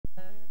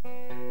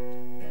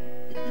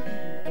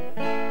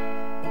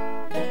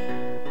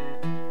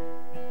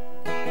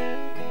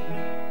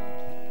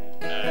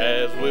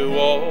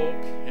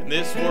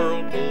this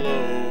world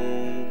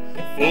below,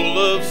 full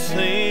of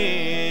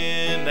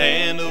sin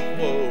and of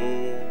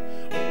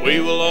woe. We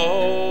will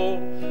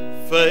all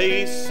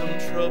face some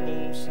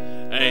troubles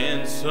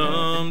and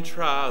some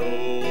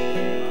trials,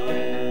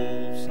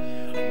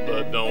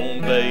 but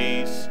don't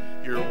base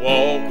your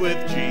walk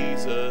with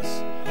Jesus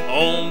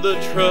on the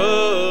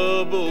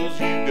troubles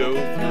you go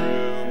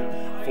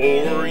through,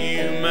 for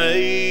you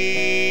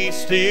may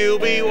still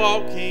be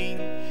walking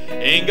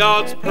in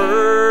God's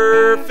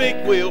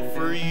perfect will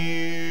for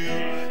you.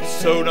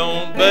 So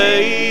don't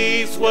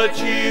base what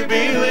you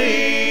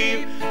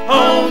believe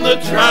on the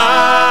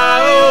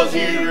trials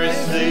you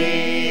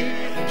receive.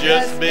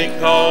 Just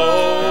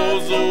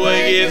because the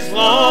way is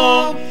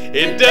long,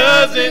 it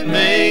doesn't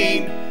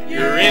mean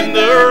you're in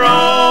the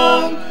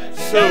wrong.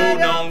 So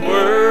don't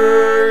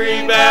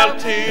worry about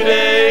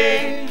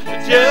today,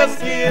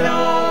 just get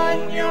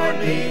on your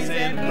knees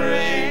and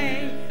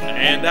pray.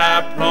 And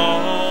I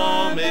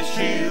promise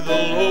you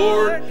the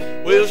Lord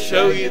will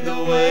show you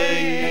the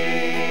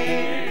way.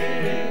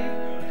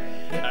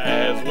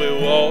 As we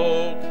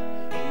walk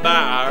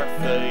by our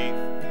faith,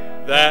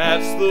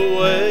 that's the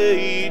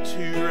way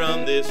to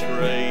run this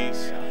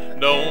race.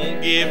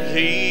 Don't give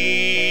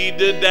heed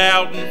to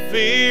doubt and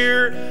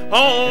fear,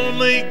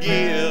 only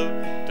give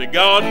to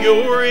God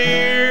your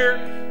ear.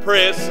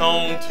 Press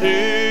on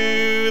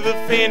to the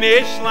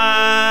finish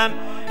line,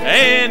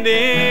 and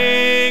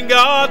in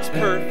God's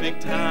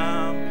perfect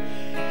time,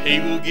 He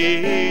will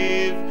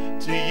give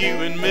to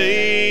you and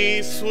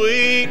me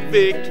sweet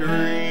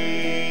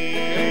victory.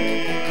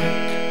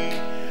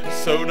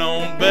 So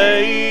don't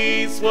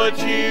base what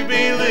you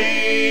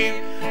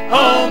believe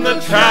on the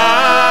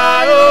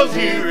trials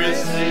you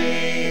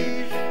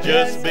receive.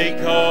 Just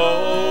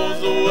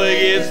because the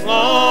way is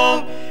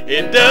long,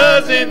 it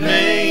doesn't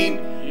mean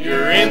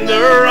you're in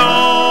the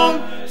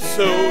wrong.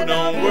 So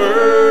don't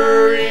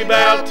worry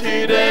about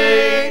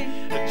today,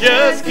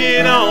 just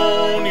get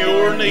on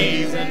your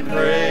knees and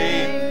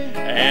pray.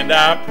 And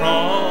I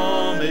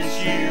promise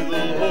you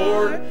the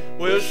Lord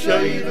will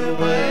show you the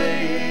way.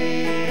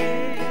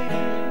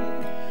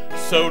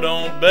 So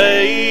don't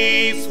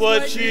base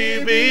what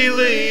you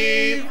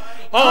believe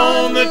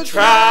on the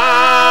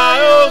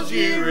trials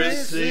you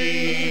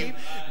receive.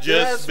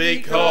 Just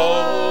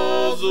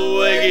because the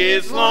way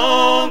is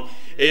long,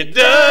 it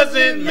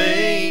doesn't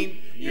mean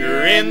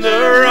you're in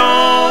the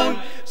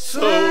wrong.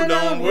 So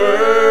don't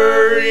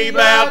worry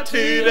about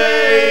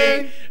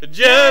today,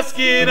 just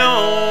get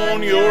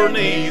on your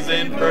knees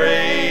and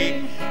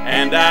pray.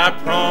 And I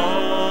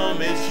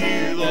promise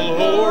you the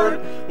Lord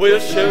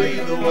will show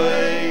you the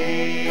way.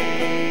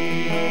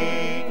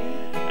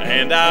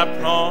 And I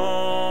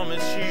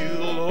promise you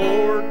the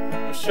Lord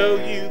will show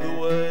you the way.